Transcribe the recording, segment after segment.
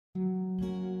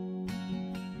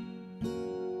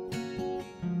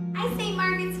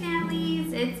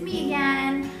it's me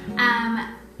again.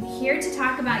 Here to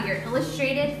talk about your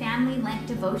illustrated family Lent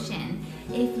devotion.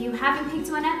 If you haven't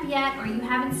picked one up yet or you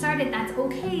haven't started, that's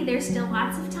okay. There's still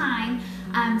lots of time.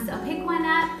 So pick one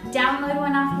up, download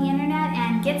one off the internet,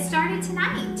 and get started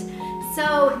tonight.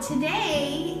 So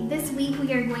today, this week,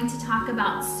 we are going to talk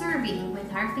about serving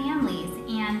with our families.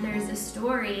 And there's a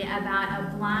story about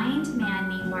a blind man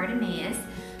named Bartimaeus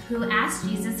who asked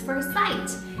Jesus for sight,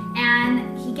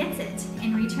 and he gets it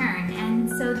in return. And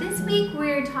so this week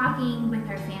we're talking with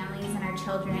our families and our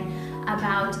children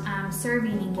about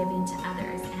serving and giving to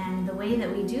others. And the way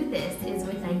that we do this is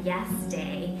with a yes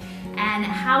day. And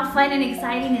how fun and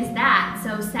exciting is that?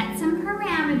 So set some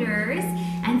parameters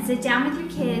and sit down with your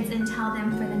kids and tell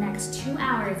them for the next 2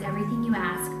 hours everything you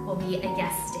ask will be a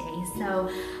yes day. So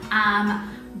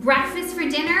breakfast for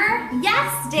dinner,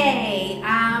 yes day.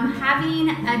 Having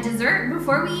a dessert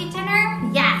before we eat dinner,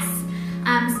 yes.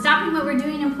 Stopping what we're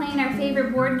doing and playing our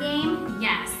favorite board game,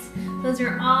 yes. Those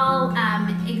are all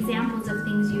examples of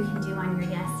things you can do on your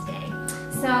yes day.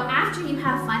 So after you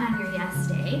have fun on your yes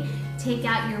day, take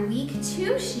out your week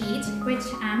 2 sheet, which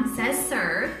says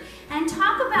serve, and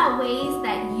talk about ways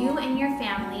that you and your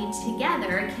family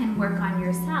together can work on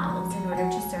yourselves in order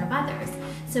to serve others.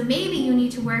 So maybe you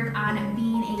need to work on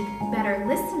being a better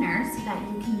listener so that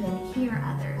you can then hear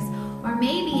others. Or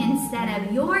maybe instead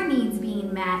of your needs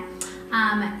being met,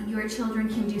 your children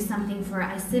can do something for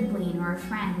a sibling or a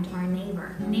friend or a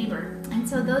neighbor. And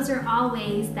so those are all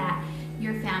ways that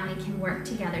your family can work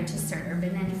together to serve.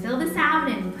 And then fill this out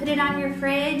and put it on your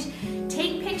fridge.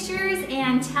 Take pictures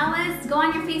and tell us, go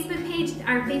on your Facebook page,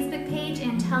 our Facebook page,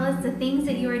 and tell us the things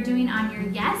that you are doing on your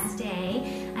yes day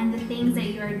and the things that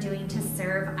you are doing to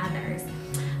serve others.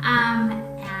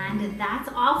 And that's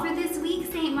all for this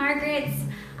week, St. Margaret's.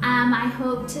 I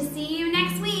hope to see you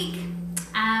next week.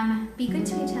 Be good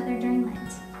to each other during